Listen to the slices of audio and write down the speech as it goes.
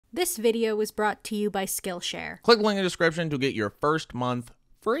This video was brought to you by Skillshare. Click the link in the description to get your first month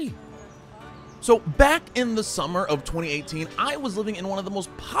free. So back in the summer of 2018, I was living in one of the most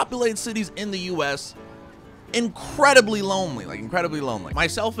populated cities in the US, incredibly lonely, My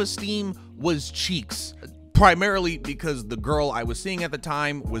self-esteem was cheeks, primarily because the girl I was seeing at the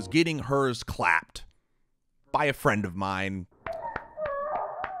time was getting hers clapped by a friend of mine,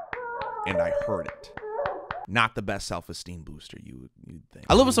 and I heard it. Not the best self-esteem booster you'd think.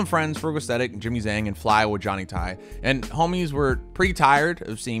 I live with some friends, Frugal Aesthetic, Jimmy Zhang, and Fly with Johnny Tai, and homies were pretty tired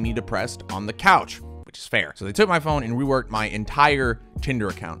of seeing me depressed on the couch, which is fair. So they took my phone and reworked my entire Tinder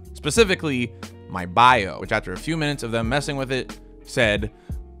account, specifically my bio, which after a few minutes of them messing with it said,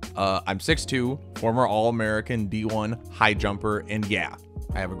 I'm 6'2", former All-American D1 high jumper, and yeah,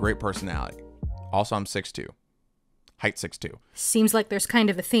 I have a great personality. Also, I'm 6'2". Height 6'2". Seems like there's kind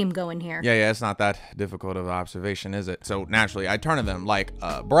of a theme going here. Yeah, it's not that difficult of an observation, is it? So naturally, I turn to them like,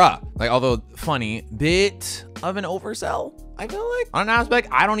 bruh. Like, although funny, bit of an oversell, I feel like. On an aspect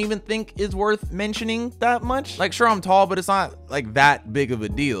I don't even think is worth mentioning that much. Like, sure, I'm tall, but it's not like that big of a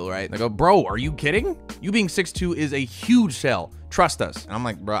deal, right? Like, bro, are you kidding? You being 6'2" is a huge sell. Trust us. And I'm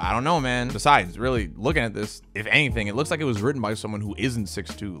like, bro, I don't know, man. Besides, really looking at this, if anything, it looks like it was written by someone who isn't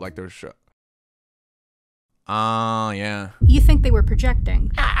 6'2", like there's yeah. You think they were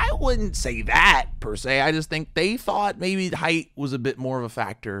projecting? I wouldn't say that per se. I just think they thought maybe height was a bit more of a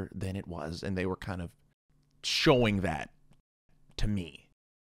factor than it was, and they were kind of showing that to me.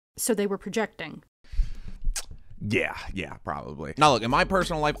 So they were projecting? Yeah, probably. Now look, in my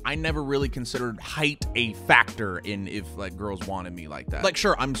personal life, I never really considered height a factor in if like girls wanted me like that. Like,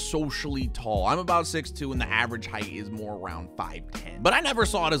 sure, I'm socially tall. I'm about 6'2", and the average height is more around 5'10". But I never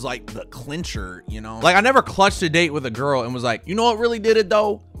saw it as like the clincher, you know? Like, I never clutched a date with a girl and was like, you know what really did it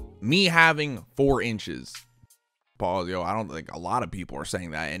though? Me having 4 inches. Pause, yo, I don't think a lot of people are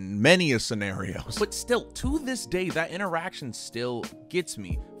saying that in many scenarios. But still, to this day, that interaction still gets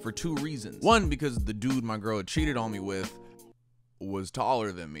me for 2 reasons. One, because the dude my girl had cheated on me with was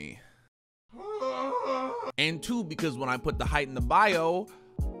taller than me. And 2, because when I put the height in the bio,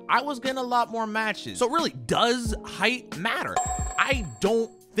 I was getting a lot more matches. So really, does height matter? I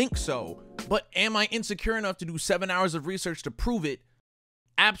don't think so. But am I insecure enough to do 7 hours of research to prove it?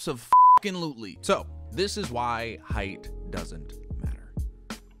 Abso-fucking-lutely. So, this is why height doesn't matter.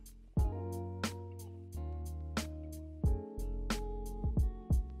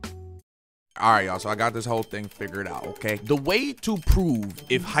 All right, y'all, so I got this whole thing figured out, okay? The way to prove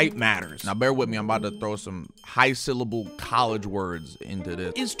if height matters, now bear with me, I'm about to throw some high syllable college words into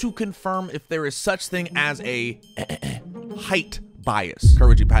this, is to confirm if there is such thing as a height bias.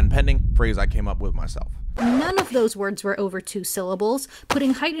 CurtRichy patent pending, phrase I came up with myself. None of those words were over 2 syllables.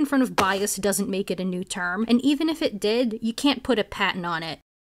 Putting height in front of bias doesn't make it a new term, and even if it did, you can't put a patent on it.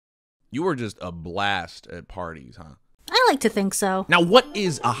 You were just a blast at parties, huh? I like to think so. Now, what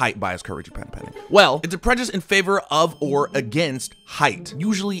is a height bias, CurtRichy patent pending? Well, it's a prejudice in favor of or against height,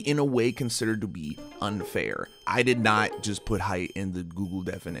 usually in a way considered to be unfair. I did not just put height in the Google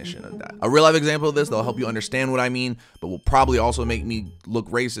definition of that. A real life example of this that'll help you understand what I mean, but will probably also make me look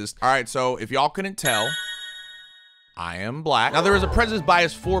racist. All right, so if y'all couldn't tell, I am black. Now, there is a prejudice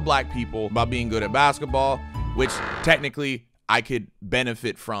bias for black people about being good at basketball, which technically I could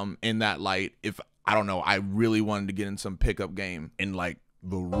benefit from in that light if, I don't know, I really wanted to get in some pickup game in like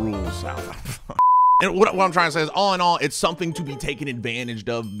the rural South. And what I'm trying to say is, all in all, it's something to be taken advantage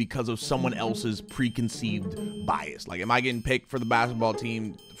of because of someone else's preconceived bias. Like, am I getting picked for the basketball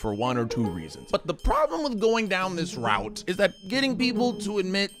team for 1 or 2 reasons? But the problem with going down this route is that getting people to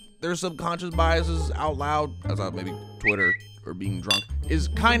admit their subconscious biases out loud, as maybe Twitter or being drunk, is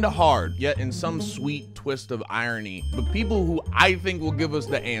kind of hard. Yet in some sweet twist of irony, the people who I think will give us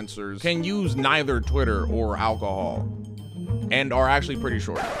the answers can use neither Twitter or alcohol, and are actually pretty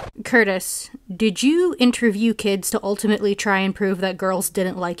short. Curtis, did you interview kids to ultimately try and prove that girls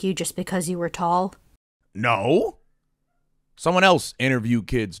didn't like you just because you were tall? No. Someone else interviewed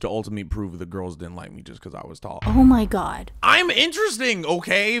kids to ultimately prove the girls didn't like me just because I was tall. Oh my god. I'm interesting,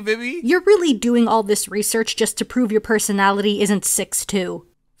 okay, Vibi? You're really doing all this research just to prove your personality isn't 6'2".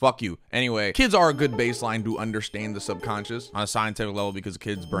 Fuck you. Anyway, kids are a good baseline to understand the subconscious on a scientific level because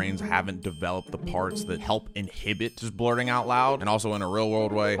kids' brains haven't developed the parts that help inhibit just blurting out loud, and also in a real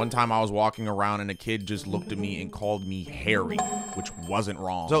world way. One time I was walking around and a kid just looked at me and called me hairy, which wasn't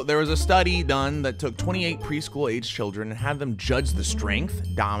wrong. So there was a study done that took 28 preschool age children and had them judge the strength,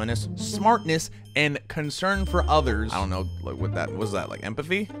 dominance, smartness, and concern for others. I don't know, like what that was, that like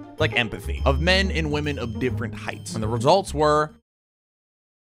empathy? Like empathy of men and women of different heights. And the results were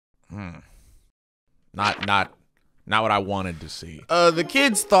not Not what I wanted to see. The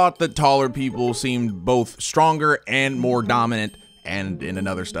kids thought that taller people seemed both stronger and more dominant, and in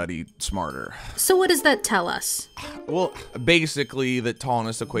another study, smarter. So what does that tell us? Well, basically that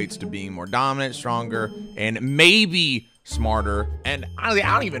tallness equates to being more dominant, stronger, and maybe smarter. And honestly,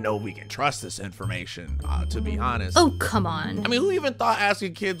 I don't even know if we can trust this information, to be honest. Oh, come on. I mean, who even thought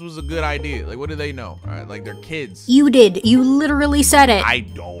asking kids was a good idea? Like, what do they know? All right, like, they're kids. You did. You literally said it. I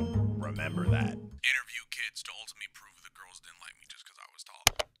don't remember that. Interview kids to ultimately prove the girls didn't like me just because I was tall.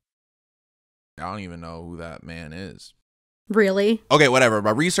 I don't even know who that man is. Really? Okay, whatever.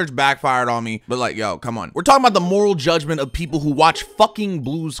 My research backfired on me, but like, yo, come on. We're talking about the moral judgment of people who watch fucking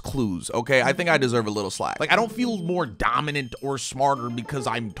Blue's Clues, okay? I think I deserve a little slack. Like, I don't feel more dominant or smarter because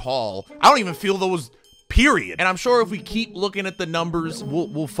I'm tall. I don't even feel those, period. And I'm sure if we keep looking at the numbers,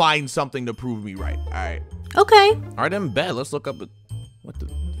 we'll find something to prove me right. All right. Okay. All right, then bet. Let's look up what the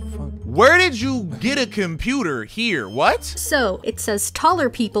fuck? Where did you get a computer here? What? So, it says taller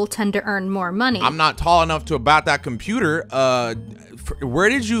people tend to earn more money. I'm not tall enough to about that computer. Where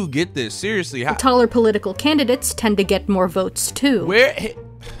did you get this? Seriously, how? Taller political candidates tend to get more votes too. Where?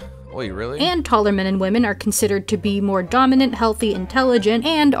 Wait, really? And taller men and women are considered to be more dominant, healthy, intelligent,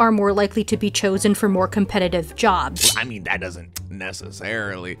 and are more likely to be chosen for more competitive jobs. Well, I mean, that doesn't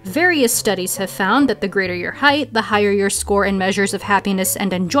necessarily. Various studies have found that the greater your height, the higher your score in measures of happiness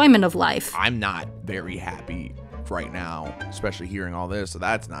and enjoyment of life. I'm not very happy right now, especially hearing all this, so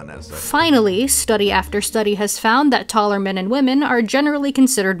that's not necessary. Finally, study after study has found that taller men and women are generally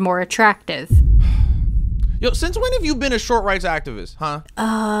considered more attractive. Yo, since when have you been a short rights activist,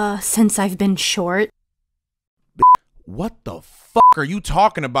 huh? Since I've been short. What the fuck are you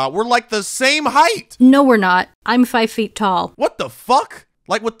talking about? We're like the same height. No, we're not. I'm 5 feet tall. What the fuck?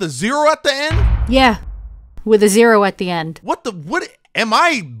 Like with the 0 at the end? Yeah, with a 0 at the end. What? Am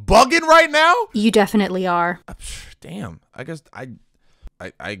I bugging right now? You definitely are. Damn, I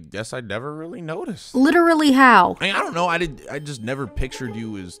guess I never really noticed. Literally how? I mean, I don't know. I just never pictured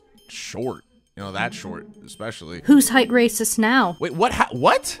you as short. You know, that short, especially. Who's height racist now? Wait, what?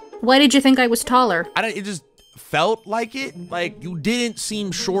 What? Why did you think I was taller? It just felt like it. Like, you didn't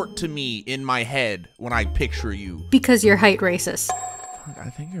seem short to me in my head when I picture you. Because you're height racist. I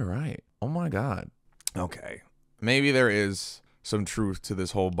think you're right. Oh my God. Okay. Maybe there is some truth to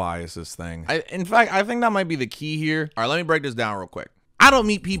this whole biases thing. In fact, I think that might be the key here. All right, let me break this down real quick. I don't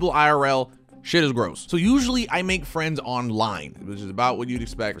meet people IRL. Shit is gross. So usually I make friends online, which is about what you'd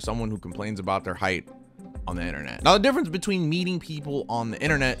expect for someone who complains about their height on the internet. Now, the difference between meeting people on the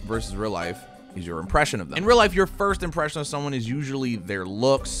internet versus real life is your impression of them. In real life, your first impression of someone is usually their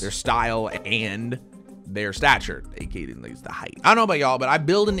looks, their style, and their stature, aka the height. I don't know about y'all, but I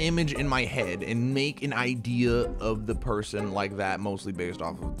build an image in my head and make an idea of the person like that, mostly based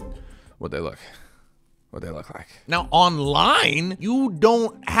off of what they look like. Now, online, you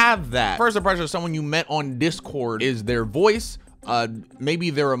don't have that. First impression of someone you met on Discord is their voice,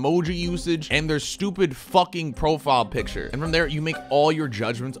 maybe their emoji usage, and their stupid fucking profile picture. And from there, you make all your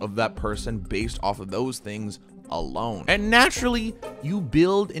judgments of that person based off of those things alone. And naturally, you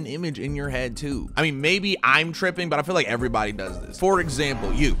build an image in your head too. I mean, maybe I'm tripping, but I feel like everybody does this. For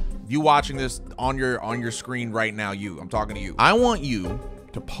example, you watching this on your screen right now, I'm talking to you. I want you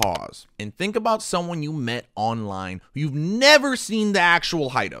to pause and think about someone you met online who you've never seen the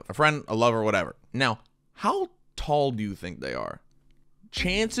actual height of. A friend, a lover, whatever. Now, how tall do you think they are?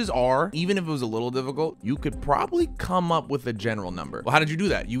 Chances are, even if it was a little difficult, you could probably come up with a general number. Well, how did you do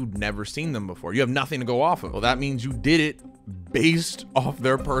that? You've never seen them before. You have nothing to go off of. Well, that means you did it based off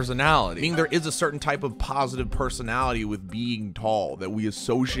their personality. Meaning there is a certain type of positive personality with being tall that we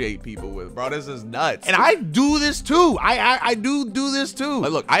associate people with. Bro, this is nuts. And I do this too. I do this too.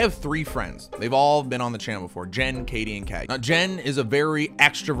 Like, look, I have 3 friends. They've all been on the channel before. Jen, Katie, and Kat. Now, Jen is a very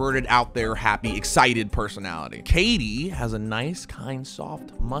extroverted, out there, happy, excited personality. Katie has a nice, kind,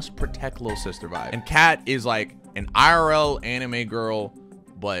 soft, must protect little sister vibe. And Kat is like an IRL anime girl,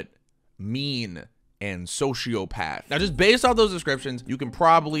 but mean and sociopath. Now, just based off those descriptions, you can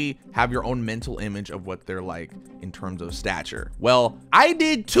probably have your own mental image of what they're like in terms of stature. Well, I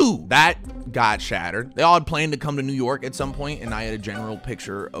did too. That got shattered. They all had planned to come to New York at some point, and I had a general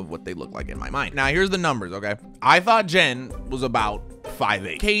picture of what they look like in my mind. Now, here's the numbers, okay? I thought Jen was about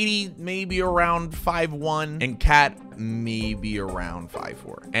 5'8". Katie maybe around 5'1", and Kat maybe around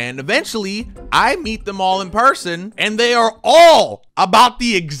 5'4". And eventually, I meet them all in person, and they are all about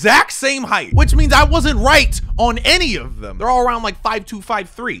the exact same height, which means I wasn't right on any of them. They're all around like 5'2",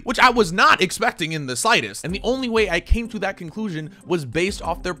 5'3", which I was not expecting in the slightest. And the only way I came to that conclusion was based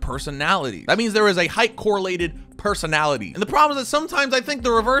off their personality. That means there is a height correlated personality. And the problem is that sometimes I think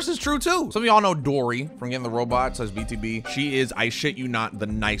the reverse is true too. Some of y'all know Dory from Getting the Robot, says BTB. She is, I shit you not, the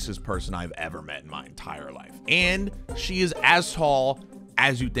nicest person I've ever met in my entire life. And she is as tall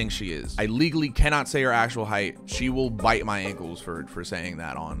as you think she is. I legally cannot say her actual height. She will bite my ankles for saying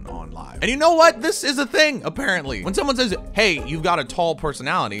that on live. And you know what? This is a thing, apparently. When someone says, hey, you've got a tall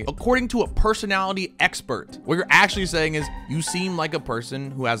personality, according to a personality expert, what you're actually saying is you seem like a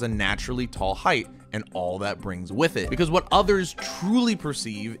person who has a naturally tall height and all that brings with it. Because what others truly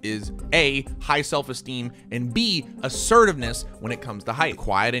perceive is A, high self-esteem, and B, assertiveness when it comes to height.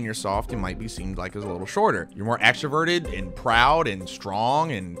 Quiet and you're soft, you might be seen like as a little shorter. You're more extroverted and proud and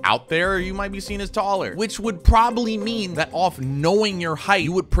strong and out there, you might be seen as taller, which would probably mean that off knowing your height,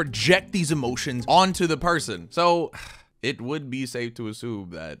 you would project these emotions onto the person. So it would be safe to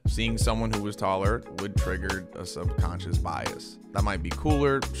assume that seeing someone who was taller would trigger a subconscious bias. That might be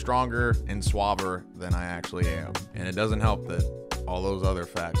cooler, stronger, and suaver than I actually am. And it doesn't help that all those other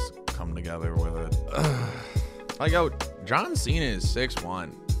facts come together with it. Like, yo, John Cena is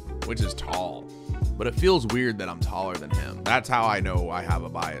 6'1", which is tall. But it feels weird that I'm taller than him. That's how I know I have a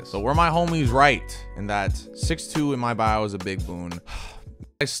bias. So were my homies right in that 6'2" in my bio is a big boon?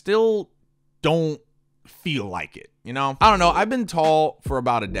 I still don't feel like it, you know? I don't know. I've been tall for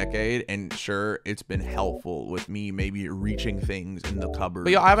about a decade, and sure, it's been helpful with me maybe reaching things in the cupboard.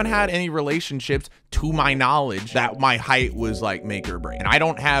 But yo, I haven't had any relationships to my knowledge that my height was like make or break. And I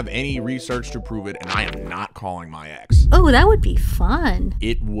don't have any research to prove it, and I am not calling my ex. Oh, that would be fun.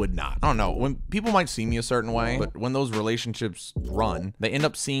 It would not. I don't know. When people might see me a certain way, but when those relationships run, they end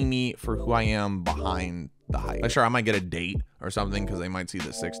up seeing me for who I am behind the height. Like, sure, I might get a date or something because they might see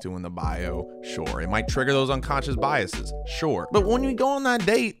the 6'2" in the bio. Sure, it might trigger those unconscious biases. Sure, but when we go on that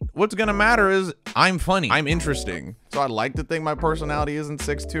date, what's gonna matter is I'm funny, I'm interesting. So I'd like to think my personality isn't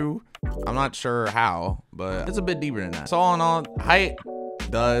 6'2". I'm not sure how, but it's a bit deeper than that. So all in all, height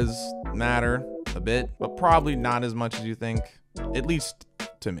does matter a bit, but probably not as much as you think, at least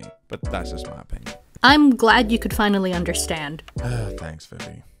to me. But that's just my opinion. I'm glad you could finally understand. Thanks,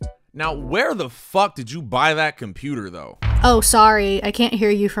 Vibi. Now, where the fuck did you buy that computer, though? Oh, sorry. I can't hear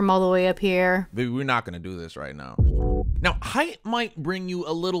you from all the way up here. Vibi, we're not gonna do this right now. Now, height might bring you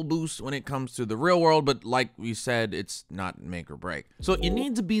a little boost when it comes to the real world, but like we said, it's not make or break. So you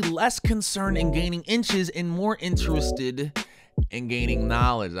need to be less concerned in gaining inches and more interested in gaining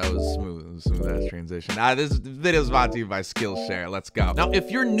knowledge. That was smooth ass transition. This video is brought to you by Skillshare. Let's go. Now,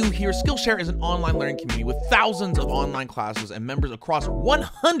 if you're new here, Skillshare is an online learning community with thousands of online classes and members across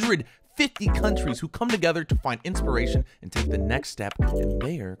 150 countries who come together to find inspiration and take the next step in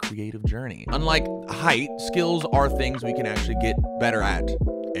their creative journey. Unlike height, skills are things we can actually get better at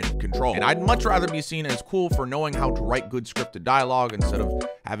and control. And I'd much rather be seen as cool for knowing how to write good scripted dialogue instead of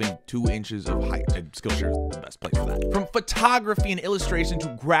having 2 inches of height. And Skillshare is the best place for that. From photography and illustration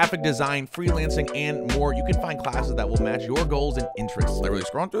to graphic design, freelancing, and more, you can find classes that will match your goals and interests. Literally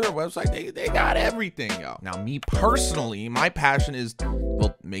scrolling through their website, they got everything, yo. Now, me personally, my passion is,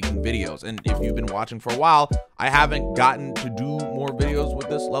 well, making videos. And if you've been watching for a while, I haven't gotten to do more videos with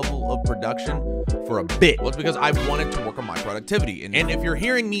this level of production for a bit. Well, it's because I've wanted to work on my productivity. And if you're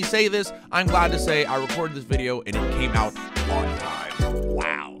hearing me say this, I'm glad to say I recorded this video and it came out on time.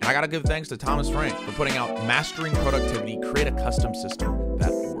 Wow. And I gotta give thanks to Thomas Frank for putting out Mastering Productivity, Create a Custom System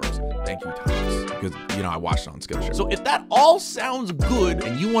That Works. Thank you, Thomas, because, you know, I watched it on Skillshare. So if that all sounds good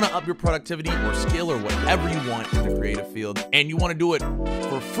and you want to up your productivity or skill or whatever you want in the creative field, and you want to do it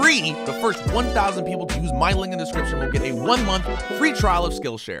for free, the first 1,000 people to use my link in the description will get a 1-month free trial of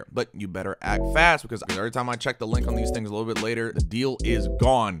Skillshare. But you better act fast, because every time I check the link on these things a little bit later, the deal is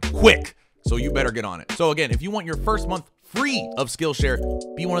gone quick. So you better get on it. So again, if you want your first month free of Skillshare,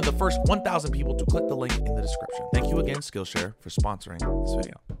 be one of the first 1,000 people to click the link in the description. Thank you again, Skillshare, for sponsoring this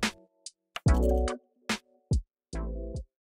video.